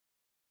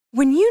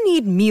When you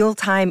need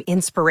mealtime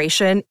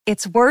inspiration,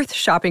 it's worth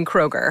shopping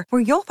Kroger,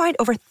 where you'll find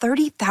over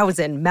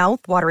 30,000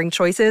 mouth-watering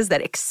choices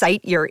that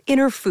excite your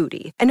inner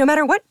foodie. And no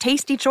matter what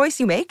tasty choice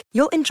you make,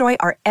 you'll enjoy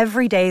our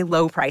everyday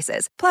low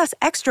prices, plus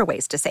extra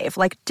ways to save,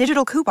 like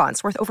digital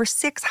coupons worth over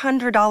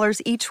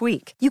 $600 each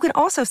week. You can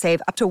also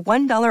save up to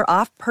 $1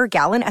 off per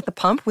gallon at the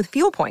pump with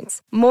fuel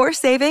points. More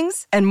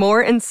savings and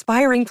more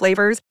inspiring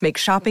flavors make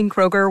shopping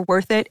Kroger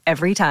worth it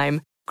every time.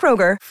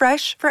 Kroger,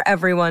 fresh for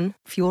everyone.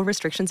 Fuel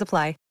restrictions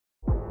apply.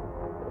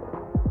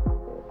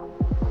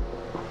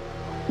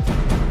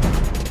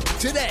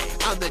 Today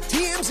on the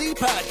TMZ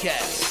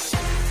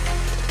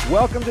Podcast.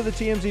 Welcome to the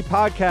TMZ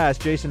Podcast.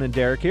 Jason and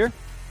Derek here.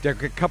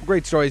 Derek, a couple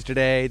great stories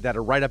today that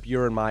are right up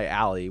your and my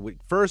alley.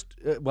 First,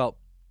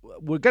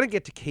 we're going to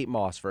get to Kate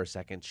Moss for a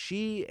second.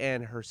 She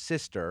and her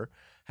sister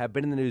have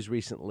been in the news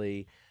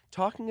recently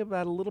talking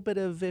about a little bit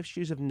of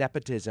issues of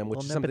nepotism,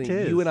 which is something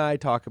you and I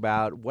talk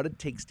about, what it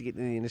takes to get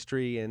into the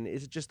industry, and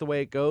is it just the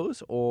way it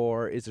goes,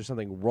 or is there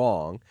something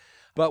wrong?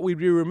 But we'd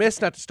be remiss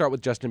not to start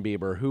with Justin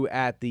Bieber, who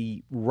at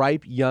the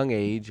ripe young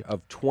age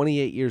of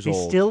 28 years old.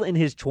 He's still in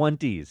his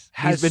 20s.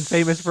 He's been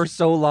famous for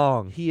so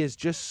long. He has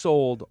just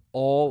sold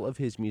all of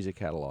his music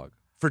catalog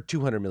for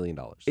 $200 million.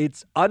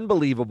 It's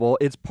unbelievable.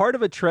 It's part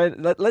of a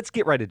trend. Let's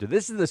get right into it.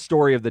 This is the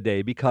story of the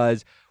day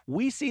because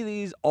we see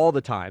these all the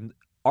time.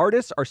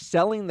 Artists are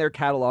selling their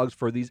catalogs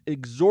for these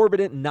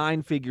exorbitant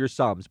nine-figure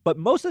sums. But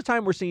most of the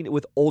time we're seeing it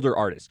with older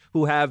artists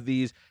who have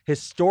these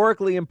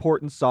historically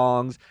important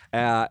songs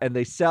and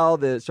they sell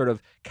the sort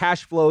of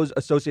cash flows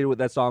associated with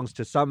that songs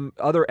to some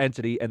other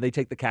entity and they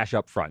take the cash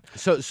up front.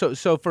 So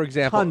for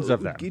example, tons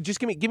of them. Just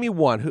give me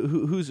one.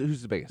 Who's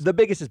the biggest? The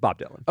biggest is Bob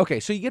Dylan.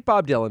 Okay, so you get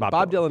Bob Dylan.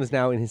 Bob Dylan is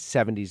now in his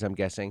 70s, I'm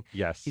guessing.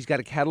 Yes. He's got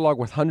a catalog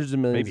worth hundreds of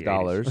millions of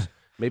dollars,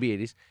 maybe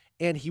 80s.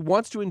 And he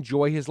wants to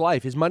enjoy his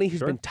life. His money has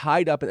been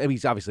tied up. And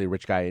he's obviously a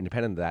rich guy,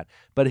 independent of that.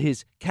 But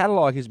his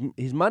catalog,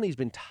 his money's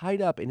been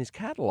tied up in his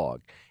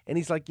catalog. And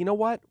he's like, you know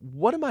what?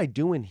 What am I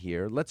doing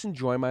here? Let's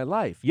enjoy my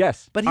life.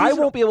 Yes. But I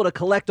won't be able to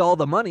collect all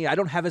the money. I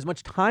don't have as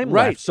much time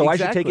left. So I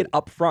should take it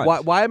up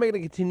front. Why am I going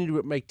to continue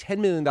to make $10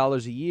 million a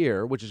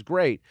year, which is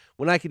great,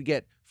 when I could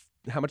get...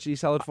 How much did he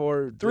sell it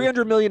for?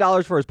 $300 million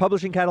for his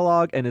publishing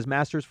catalog and his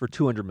masters for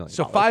 $200 million.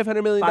 So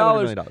 $500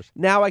 million.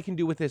 Now I can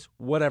do with this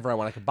whatever I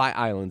want. I can buy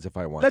islands if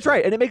I want. That's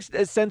right. And it makes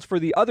sense for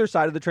the other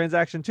side of the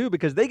transaction, too,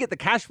 because they get the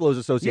cash flows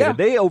associated. Yeah.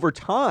 They, over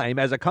time,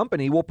 as a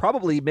company, will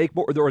probably make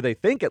more, or they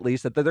think at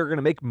least, that they're going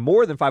to make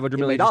more than $500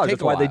 million.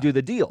 That's why they do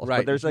the deals.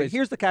 Right. But there's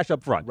here's the cash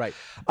up front. Right.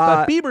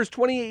 But Bieber's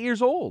 28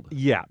 years old.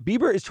 Yeah.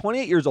 Bieber is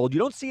 28 years old. You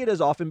don't see it as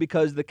often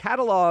because the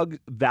catalog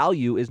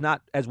value is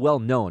not as well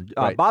known.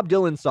 Right. Bob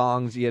Dylan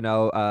songs,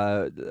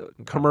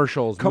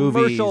 commercials,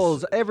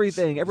 movies,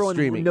 everything. Everyone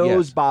streaming,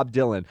 knows yes. Bob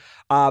Dylan.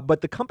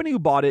 But the company who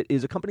bought it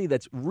is a company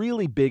that's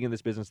really big in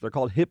this business. They're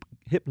called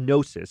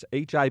Hipgnosis,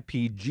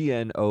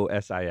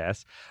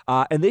 Hipgnosis.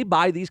 And they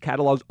buy these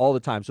catalogs all the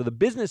time. So the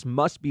business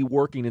must be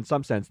working in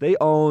some sense. They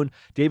own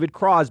David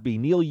Crosby,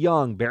 Neil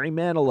Young, Barry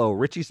Manilow,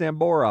 Richie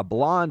Sambora,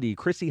 Blondie,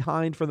 Chrissy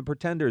Hynde from The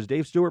Pretenders,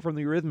 Dave Stewart from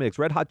the Eurythmics,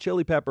 Red Hot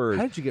Chili Peppers.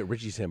 How did you get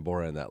Richie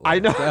Sambora in that list? I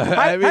know.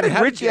 How did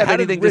Richie have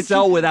anything to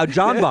sell without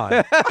John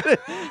Bon?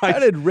 How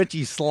did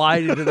Richie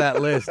slide into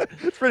that list?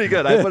 It's pretty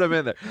good. I put him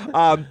in there.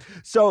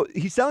 So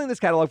he's selling this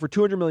catalog for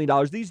 $200 million.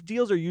 These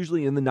deals are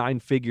usually in the nine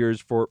figures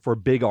for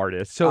big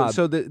artists.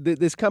 So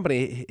this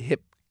company,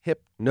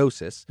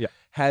 Hipgnosis,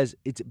 has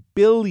its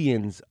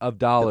billions of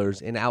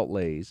dollars in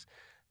outlays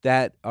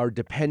that are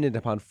dependent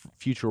upon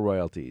future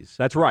royalties.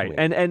 That's right.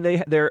 And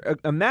they're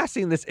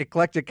amassing this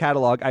eclectic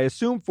catalog, I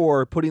assume,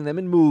 for putting them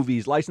in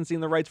movies, licensing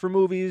the rights for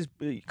movies,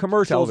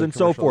 commercials, and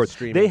so forth.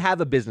 Streaming. They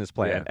have a business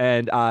plan. Yeah.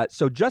 And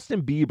so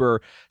Justin Bieber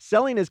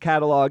selling his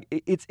catalog,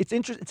 it's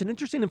an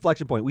interesting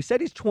inflection point. We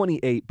said he's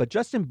 28, but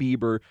Justin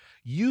Bieber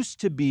used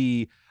to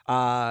be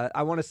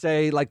I want to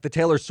say like the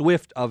Taylor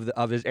Swift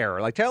of his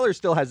era. Like Taylor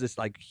still has this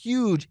like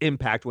huge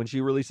impact when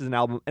she releases an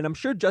album, and I'm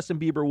sure Justin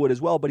Bieber would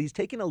as well, but he's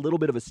taking a little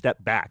bit of a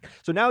step back.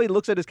 So now he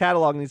looks at his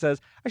catalog and he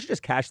says, I should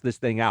just cash this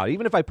thing out.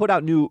 Even if I put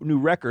out new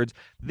records,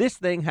 this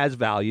thing has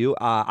value.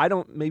 I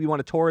don't maybe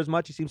want to tour as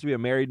much. He seems to be a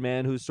married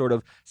man who's sort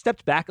of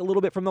stepped back a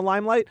little bit from the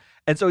limelight,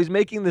 and so he's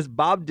making this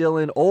Bob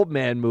Dylan old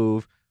man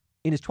move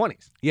in his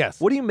 20s. Yes.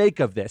 What do you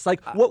make of this?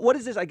 Like, what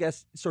is this, I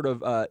guess, sort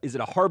of, is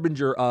it a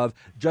harbinger of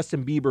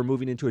Justin Bieber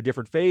moving into a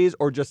different phase,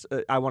 or just,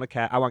 I want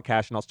cash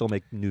and I'll still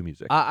make new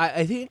music?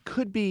 I think it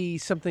could be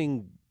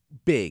something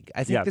big.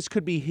 I think this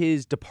could be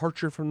his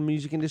departure from the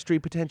music industry,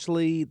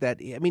 potentially.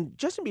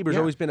 Justin Bieber's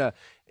always been not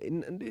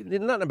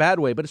in a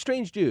bad way, but a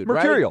strange dude.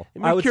 Mercurial.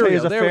 Right? I would say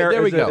is a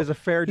there we go. Is a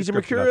fair He's a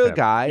description mercurial of him.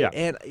 guy,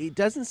 and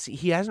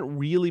he hasn't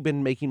really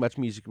been making much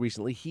music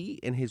recently. He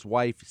and his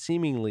wife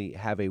seemingly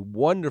have a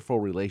wonderful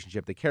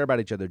relationship. They care about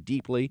each other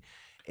deeply.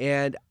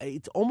 And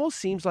it almost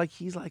seems like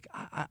he's like,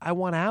 I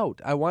want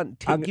out.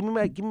 Give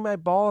me my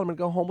ball. I'm going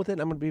to go home with it.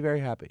 And I'm going to be very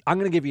happy. I'm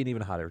going to give you an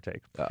even hotter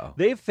take. Uh-oh.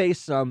 They've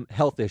faced some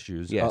health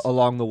issues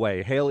along the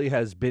way. Haley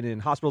has been in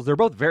hospitals. They're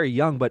both very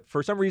young, but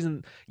for some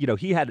reason,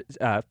 he had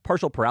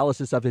partial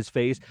paralysis of his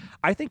face.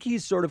 I think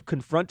he's sort of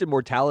confronted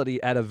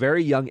mortality at a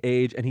very young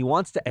age, and he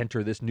wants to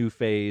enter this new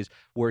phase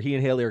where he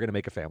and Haley are going to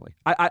make a family.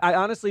 I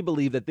honestly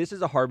believe that this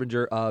is a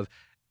harbinger of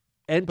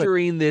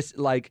entering this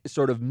like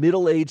sort of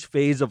middle-aged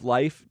phase of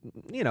life.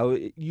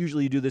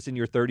 Usually you do this in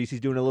your 30s. He's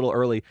doing it a little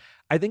early.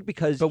 I think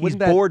because he's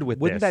bored with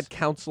this. Wouldn't that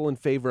counsel in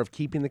favor of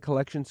keeping the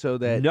collection so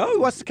that... No, he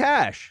wants the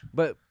cash.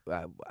 But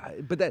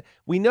that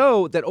we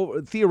know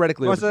that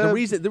theoretically,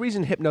 the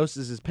reason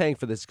Hypnosis is paying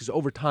for this is because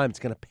over time it's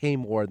going to pay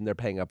more than they're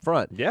paying up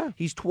front. Yeah.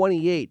 He's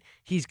 28.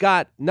 He's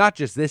got not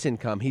just this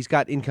income. He's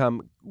got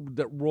income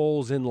that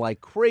rolls in like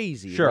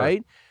crazy,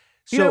 right?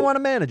 He doesn't want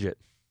to manage it.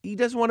 He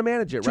doesn't want to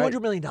manage it, right?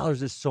 $200 million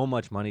is so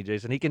much money,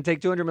 Jason. He can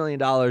take $200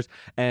 million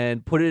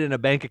and put it in a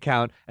bank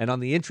account and on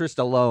the interest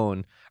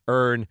alone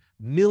earn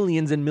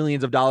millions and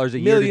millions of dollars a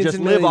year to just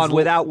live on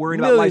without worrying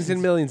about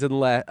licensing. Millions and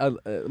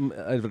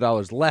millions of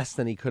dollars less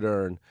than he could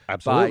earn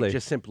by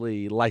just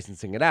simply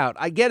licensing it out.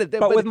 I get it.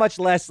 But with much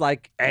less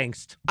like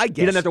angst. I guess.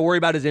 He doesn't have to worry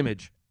about his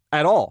image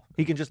at all.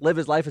 He can just live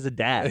his life as a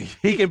dad.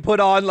 He can put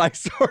on like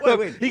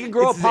he can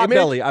grow a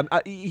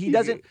potbelly. He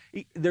doesn't.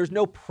 There's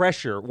no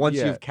pressure once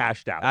you've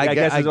cashed out. I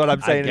guess is what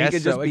I'm saying. I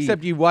guess so.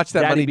 Except you watch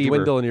that money Bieber.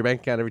 Dwindle in your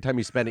bank account every time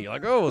you spend it. You're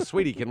like, oh,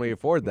 sweetie, can we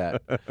afford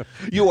that?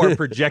 You are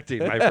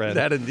projecting, my friend.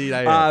 That indeed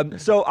I am.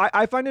 So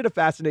I find it a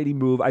fascinating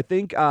move. I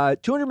think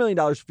 $200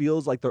 million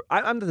feels like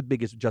I'm not the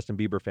biggest Justin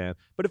Bieber fan,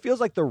 but it feels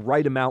like the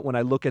right amount when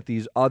I look at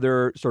these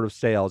other sort of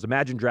sales.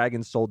 Imagine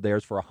Dragons sold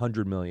theirs for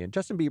 $100 million.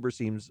 Justin Bieber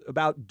seems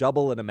about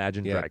double an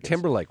Imagine Dragons.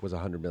 Timberlake was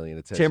 $100 million.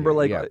 It says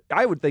Timberlake. Here.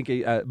 I would think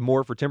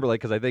more for Timberlake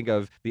because I think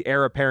of the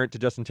heir apparent to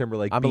Justin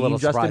Timberlake. I'm being a little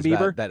Justin surprised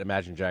Bieber. that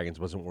Imagine Dragons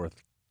wasn't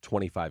worth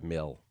 $25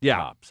 million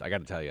tops. I got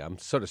to tell you, I'm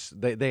sort of.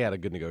 They had a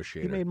good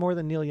negotiator. He made more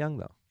than Neil Young,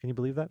 though. Can you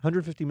believe that?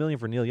 $150 million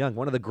for Neil Young,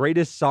 one of the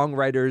greatest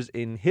songwriters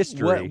in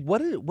history.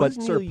 What does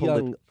Neil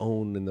Young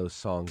own in those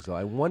songs, though?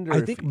 I wonder.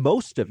 I think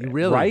most of it,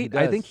 really, right?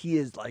 I think he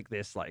is like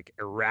this, like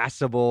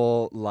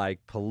irascible, like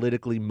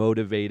politically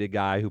motivated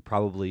guy who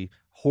probably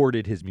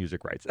hoarded his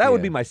music rights. That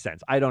would be my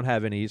sense. I don't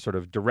have any sort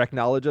of direct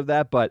knowledge of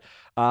that, but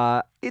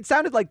it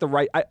sounded like the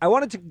right. I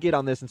wanted to get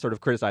on this and sort of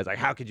criticize, like,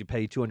 how could you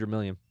pay $200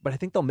 million? But I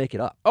think they'll make it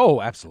up.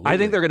 Oh, absolutely. I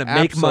think they're going to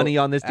make money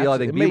on this deal.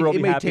 Absolutely. I think Bieber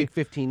will be happy. It may take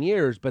 15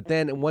 years, but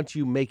then once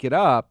you make it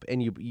up,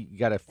 and you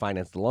got to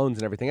finance the loans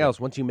and everything else,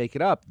 once you make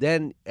it up,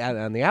 then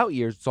on the out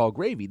years, it's all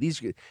gravy.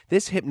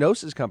 This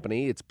Hypnosis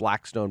company, it's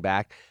Blackstone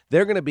back.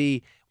 They're going to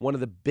be one of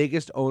the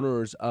biggest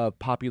owners of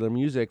popular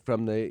music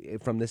from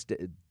this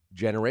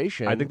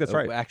generation. I think that's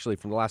right. Actually,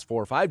 from the last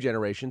 4 or 5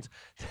 generations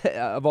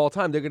of all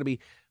time, they're going to be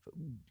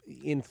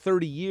in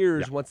 30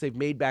 years. Once they've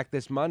made back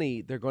this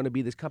money, they're going to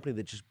be this company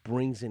that just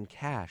brings in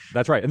cash.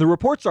 That's right. And the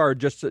reports are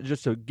just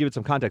to give it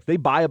some context. They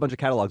buy a bunch of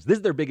catalogs. This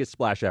is their biggest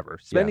splash ever.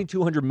 Spending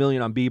 $200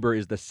 million on Bieber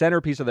is the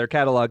centerpiece of their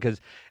catalog because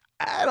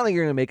I don't think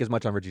you're going to make as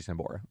much on Richie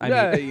Sambora.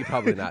 I mean,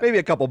 probably not. Maybe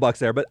a couple bucks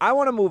there. But I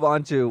want to move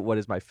on to what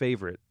is my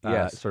favorite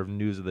sort of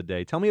news of the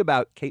day. Tell me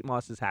about Kate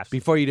Moss's half.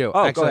 Before you do,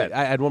 actually, go ahead.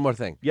 I had one more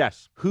thing.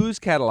 Yes. Whose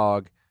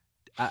catalog,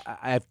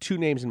 I have 2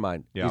 names in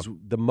mind, is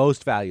the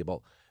most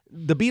valuable.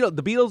 The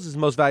Beatles is the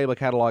most valuable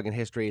catalog in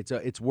history.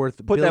 It's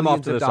worth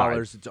billions of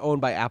dollars. It's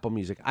owned by Apple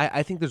Music.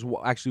 I think there's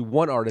actually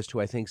one artist who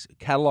I think's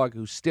catalog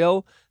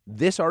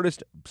this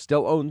artist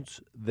still owns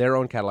their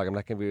own catalog. I'm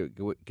not giving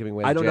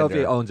away the I don't know if he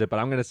gender. owns it, but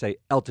I'm going to say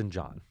Elton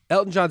John.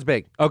 Elton John's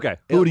big. Okay.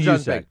 Who do you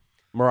say? Big.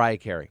 Mariah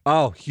Carey.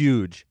 Oh,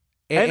 huge.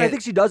 And I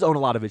think she does own a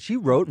lot of it. She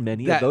wrote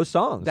many of those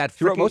songs.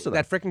 She wrote most of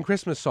them. That frickin'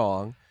 Christmas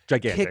song.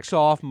 Gigantic. Kicks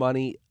off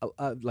money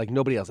like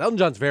nobody else. Elton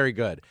John's very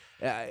good.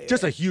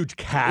 Just a huge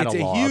catalog.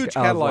 It's a huge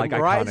catalog. Of, like,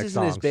 Mariah's iconic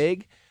isn't songs. as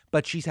big,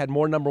 but she's had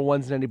more number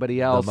ones than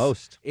anybody else. The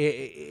most.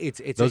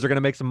 Those are going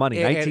to make some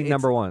money. 19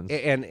 number ones.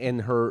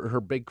 And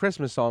her big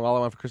Christmas song, All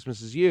I Want for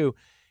Christmas Is You,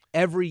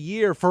 every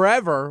year,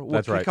 forever,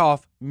 will kick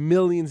off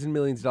millions and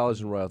millions of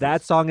dollars in royalties.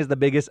 That song is the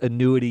biggest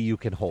annuity you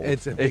can hold.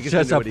 It's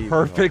just a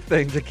perfect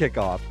thing to kick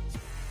off.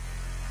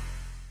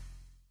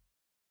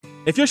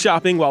 If you're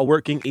shopping while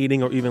working,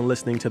 eating, or even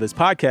listening to this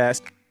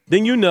podcast,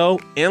 then you know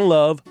and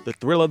love the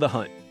thrill of the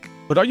hunt.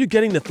 But are you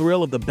getting the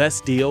thrill of the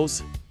best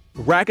deals?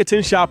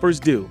 Rakuten shoppers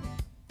do.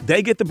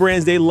 They get the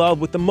brands they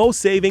love with the most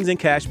savings and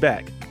cash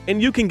back.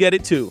 And you can get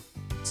it too.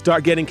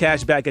 Start getting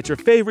cash back at your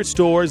favorite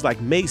stores like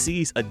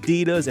Macy's,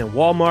 Adidas, and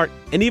Walmart,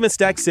 and even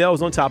stack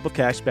sales on top of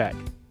cash back.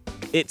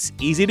 It's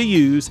easy to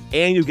use,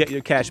 and you get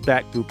your cash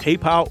back through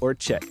PayPal or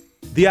check.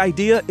 The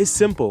idea is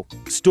simple.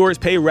 Stores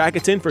pay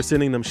Rakuten for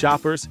sending them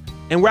shoppers,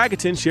 and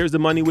Rakuten shares the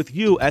money with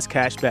you as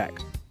cash back.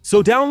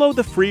 So download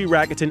the free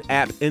Rakuten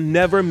app and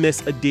never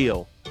miss a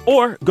deal.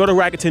 Or go to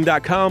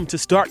Rakuten.com to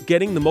start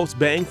getting the most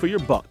bang for your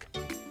buck.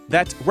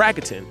 That's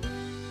Rakuten.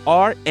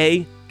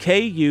 RAKUTEN.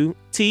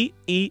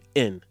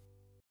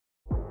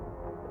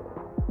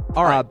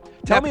 All right.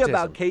 Tell me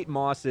about Kate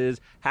Moss's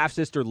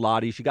half-sister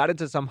Lottie. She got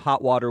into some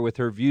hot water with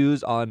her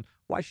views on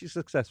why she's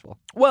successful.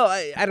 Well,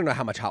 I don't know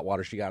how much hot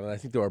water she got, and I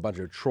think there were a bunch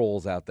of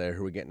trolls out there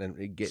who were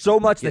getting so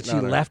much that she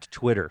left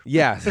Twitter.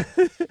 Yes.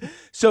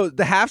 So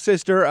the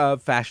half-sister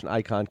of fashion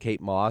icon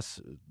Kate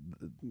Moss,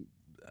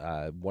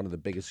 one of the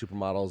biggest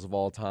supermodels of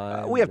all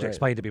time. We have to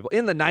explain to people.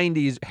 In the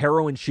 90s,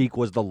 heroin chic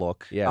was the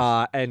look.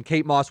 Yes. And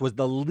Kate Moss was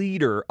the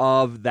leader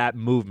of that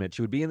movement.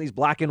 She would be in these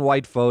black and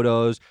white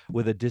photos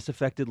with a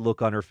disaffected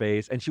look on her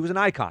face, and she was an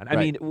icon. I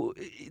mean,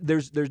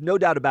 there's no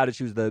doubt about it.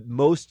 She was the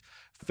most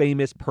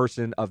famous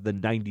person of the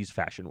 90s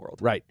fashion world.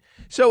 Right.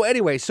 So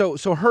anyway, so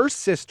her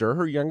sister,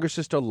 her younger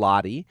sister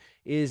Lottie,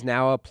 is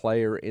now a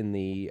player in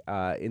the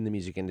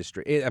music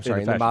industry.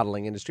 In the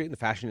modeling industry, in the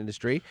fashion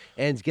industry,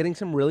 and is getting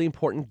some really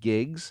important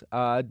gigs,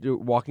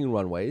 walking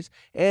runways.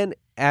 And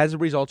as a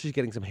result, she's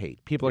getting some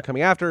hate. People are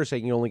coming after her,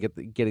 saying you only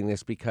getting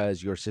this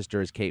because your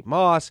sister is Kate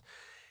Moss.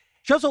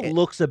 She also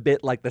looks a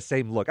bit like the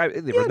same look.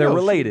 They're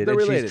related, and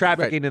she's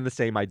trafficking in the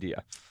same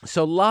idea.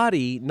 So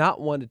Lottie,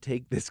 not one to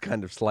take this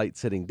kind of slight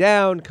sitting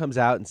down, comes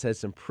out and says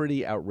some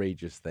pretty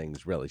outrageous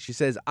things, really. She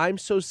says, I'm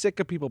so sick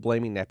of people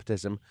blaming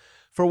nepotism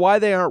for why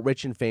they aren't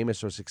rich and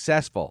famous or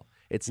successful.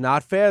 It's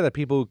not fair that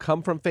people who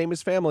come from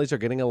famous families are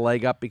getting a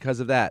leg up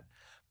because of that.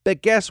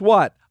 But guess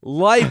what?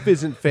 Life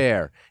isn't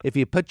fair. If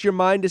you put your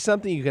mind to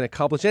something, you can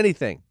accomplish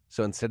anything.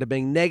 So instead of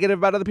being negative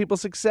about other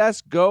people's success,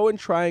 go and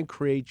try and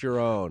create your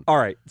own. All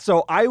right.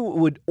 So I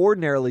would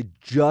ordinarily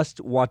just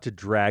want to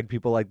drag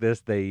people like this.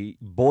 They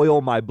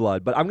boil my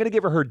blood. But I'm going to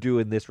give her due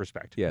in this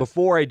respect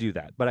before I do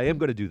that. But I am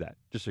going to do that,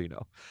 just so you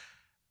know.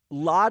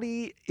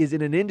 Lottie is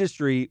in an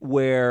industry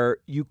where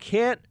you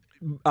can't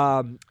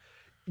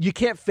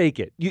fake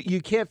it.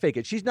 You can't fake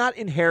it. She's not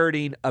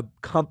inheriting a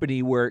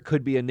company where it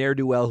could be a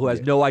ne'er-do-well who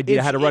has no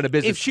idea how to run a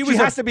business. She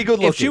has to be good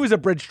looking. If she was a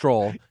bridge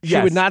troll, she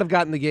would not have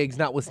gotten the gigs,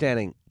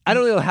 notwithstanding. I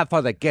don't know how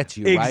far that gets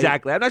you,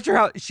 Exactly. Right? I'm not sure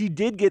how she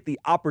did get the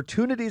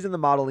opportunities in the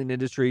modeling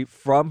industry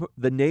from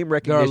the name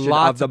recognition there are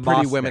lots of the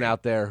pretty Moss women name.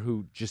 out there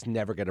who just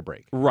never get a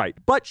break. Right.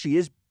 But she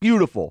is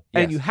beautiful.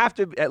 Yes. And you have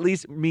to at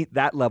least meet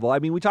that level. I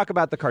mean, we talk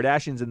about the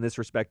Kardashians in this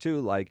respect,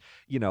 too. Like,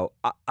 your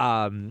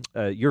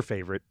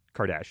favorite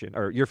Kardashian,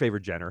 or your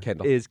favorite Jenner,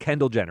 is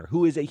Kendall Jenner,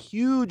 who is a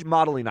huge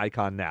modeling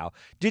icon now.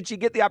 Did she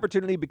get the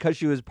opportunity because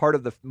she was part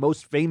of the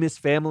most famous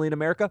family in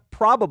America?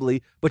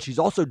 Probably, but she's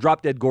also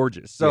drop dead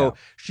gorgeous. So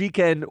she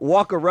can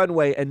walk a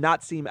runway and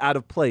not seem out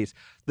of place.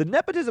 The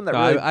nepotism that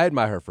really... I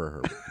admire her for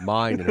her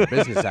mind and her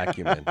business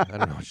acumen. I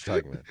don't know what you're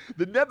talking about.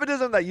 The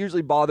nepotism that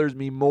usually bothers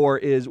me more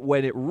is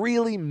when it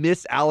really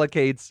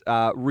misallocates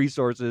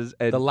resources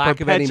and the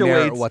lack of any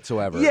merit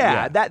whatsoever.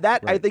 Yeah, that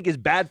right. I think is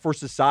bad for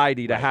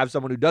society to have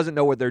someone who doesn't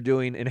know what they're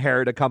doing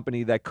inherit a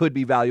company that could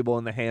be valuable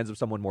in the hands of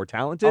someone more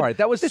talented. All right,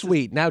 that was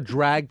sweet. Now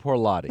drag poor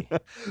Lottie.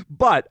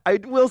 But I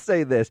will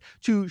say this,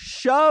 to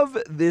shove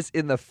this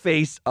in the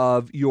face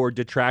of your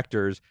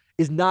detractors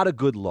is not a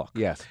good look.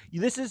 Yes.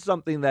 This is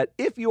something that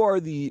if you are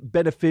the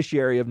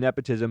beneficiary of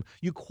nepotism,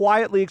 you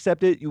quietly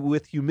accept it, you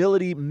with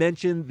humility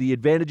mention the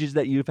advantages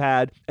that you've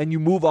had, and you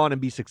move on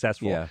and be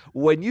successful. Yeah.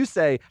 When you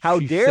say, how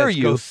dare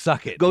you, go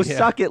suck it. Go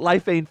suck it,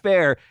 life ain't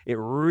fair, it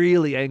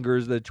really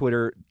angers the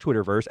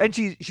Twitterverse. And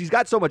she's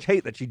got so much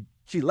hate that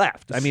she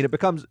left. I mean, it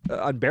becomes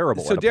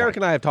unbearable. So Derek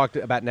and I have talked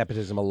about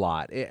nepotism a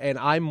lot, and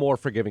I'm more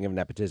forgiving of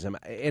nepotism.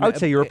 And I would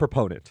say you're a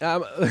proponent.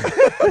 And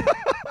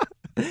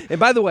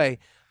by the way,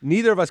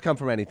 neither of us come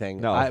from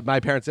anything. No. My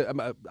parents,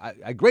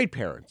 great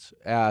parents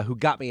who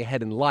got me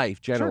ahead in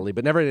life generally,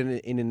 but never in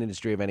an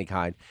industry of any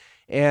kind.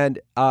 And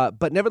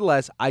but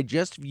nevertheless, I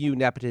just view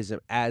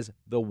nepotism as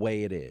the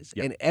way it is,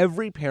 and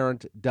every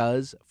parent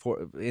does.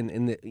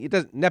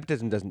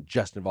 Nepotism doesn't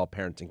just involve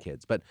parents and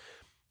kids, but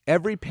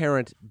every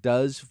parent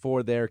does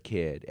for their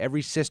kid,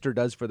 every sister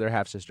does for their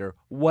half-sister,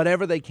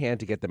 whatever they can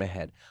to get them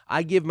ahead.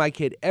 I give my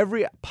kid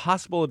every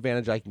possible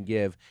advantage I can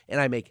give,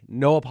 and I make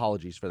no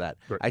apologies for that.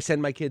 Right. I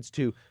send my kids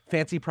to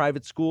fancy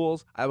private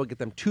schools. I will get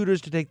them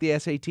tutors to take the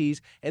SATs.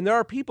 And there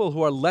are people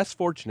who are less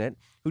fortunate,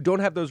 who don't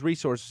have those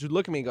resources, who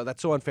look at me and go,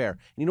 that's so unfair. And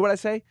you know what I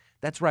say?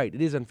 That's right. It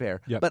is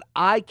unfair. Yep. But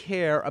I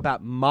care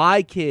about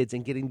my kids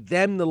and getting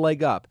them the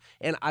leg up.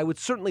 And I would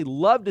certainly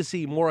love to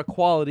see more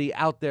equality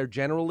out there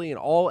generally and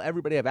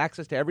everybody have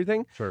access to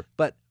everything. Sure.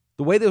 But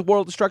the way the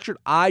world is structured,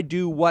 I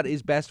do what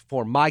is best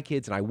for my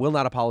kids, and I will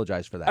not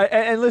apologize for that.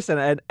 And listen,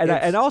 and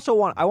I also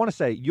want to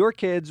say your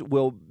kids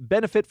will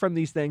benefit from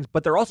these things,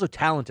 but they're also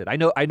talented.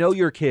 I know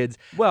your kids.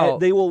 Well,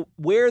 they will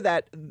wear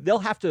that. They'll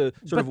have to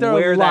sort of wear that cross. But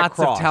there are lots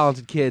of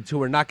talented kids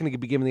who are not going to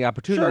be given the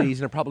opportunities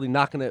and are probably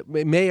not going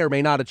to, may or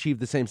may not achieve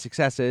the same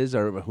successes,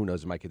 or who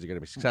knows if my kids are going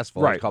to be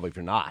successful. Right. Probably if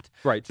you're not.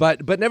 Right.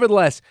 But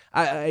nevertheless,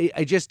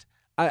 I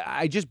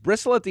just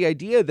bristle at the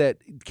idea that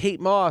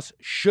Kate Moss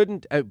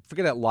shouldn't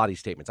forget about Lottie's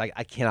statements.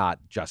 I cannot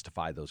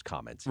justify those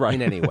comments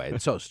in any way.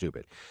 It's so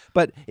stupid.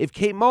 But if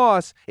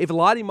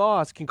Lottie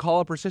Moss can call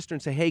up her sister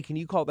and say, hey, can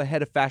you call the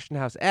head of Fashion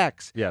House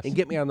X and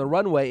get me on the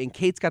runway, and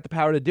Kate's got the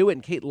power to do it,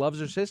 and Kate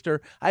loves her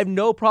sister, I have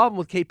no problem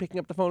with Kate picking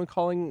up the phone and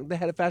calling the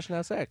head of Fashion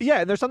House X.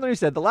 Yeah, and there's something you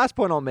said. The last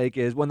point I'll make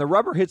is when the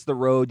rubber hits the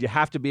road, you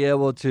have to be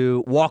able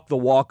to walk the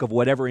walk of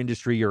whatever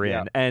industry you're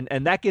in.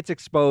 And that gets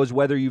exposed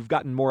whether you've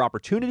gotten more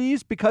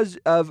opportunities because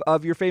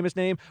of your famous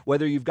name,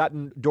 whether you've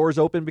gotten doors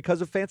open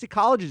because of fancy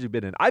colleges you've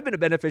been in. I've been a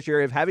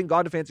beneficiary of having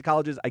gone to fancy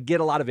colleges. I get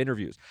a lot of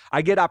interviews.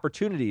 I get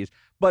opportunities.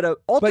 But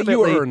ultimately,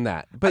 you earned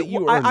that.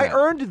 I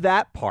earned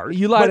that part.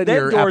 You lied in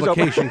your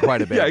application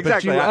quite a bit. Yeah,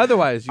 exactly.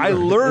 Otherwise, I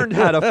learned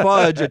how to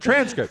fudge a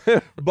transcript.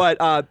 But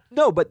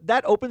but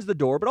that opens the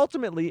door. But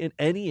ultimately, in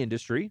any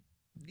industry,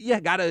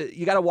 you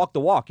gotta walk the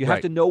walk. You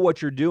have to know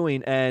what you're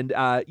doing, and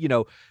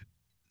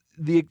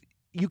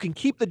you can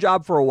keep the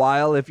job for a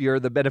while if you're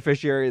the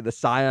beneficiary, the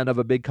scion of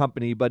a big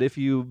company. But if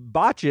you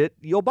botch it,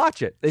 you'll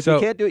botch it. If you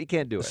can't do it, you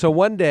can't do it. So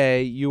one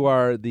day you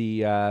are the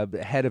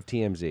head of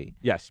TMZ.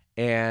 Yes.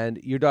 And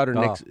your daughter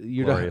Nick's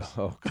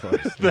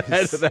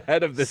the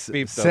head of this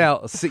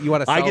fiefdom. You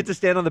want to sell? I get to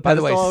stand on the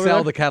pedestal. By the way, sell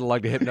there? the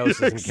catalog to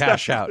Hypnosis and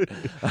cash out.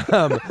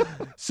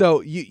 So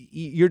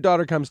your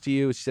daughter comes to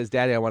you. She says,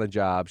 "Daddy, I want a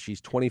job."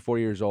 She's 24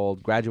 years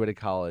old, graduated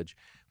college,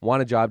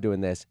 want a job doing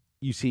this.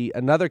 You see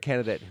another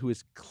candidate who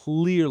is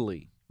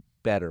clearly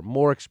better,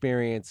 more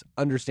experience,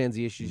 understands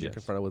the issues you're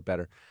confronted with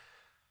better.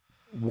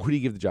 Who do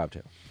you give the job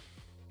to?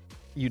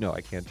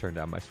 I can't turn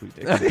down my sweet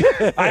Dixie.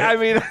 I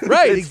mean,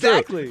 right?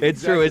 Exactly.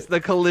 It's true. It's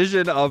the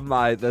collision of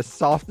the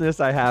softness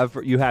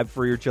you have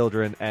for your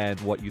children and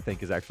what you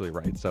think is actually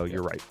right. So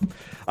you're right.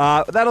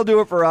 That'll do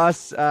it for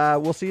us.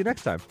 We'll see you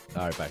next time.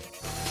 All right, bye.